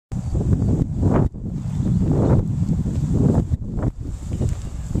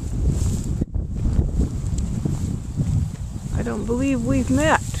Don't believe we've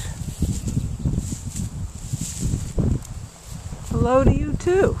met. Hello to you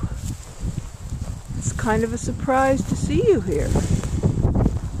too. It's kind of a surprise to see you here.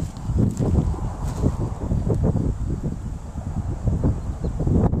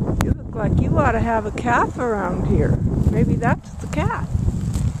 You look like you ought to have a calf around here. Maybe that's the calf.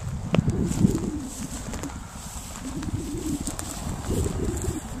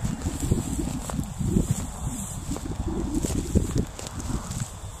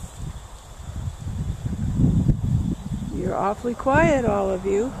 You're awfully quiet, all of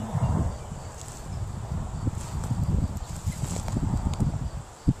you.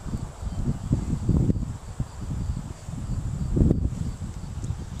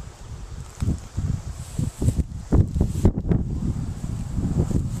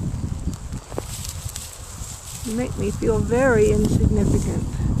 You make me feel very insignificant.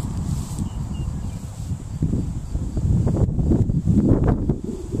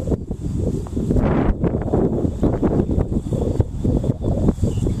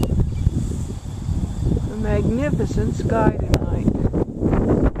 A magnificent sky tonight.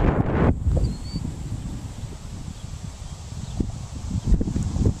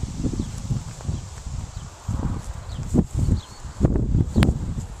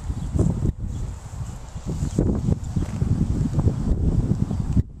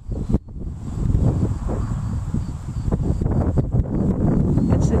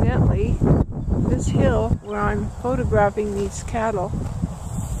 Incidentally, this hill where I'm photographing these cattle,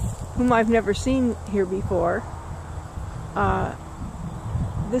 whom I've never seen here before,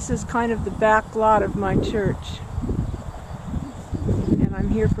 this is kind of the back lot of my church. And I'm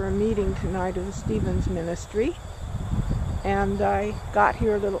here for a meeting tonight of the Stevens Ministry. And I got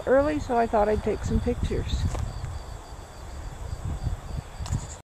here a little early, so I thought I'd take some pictures.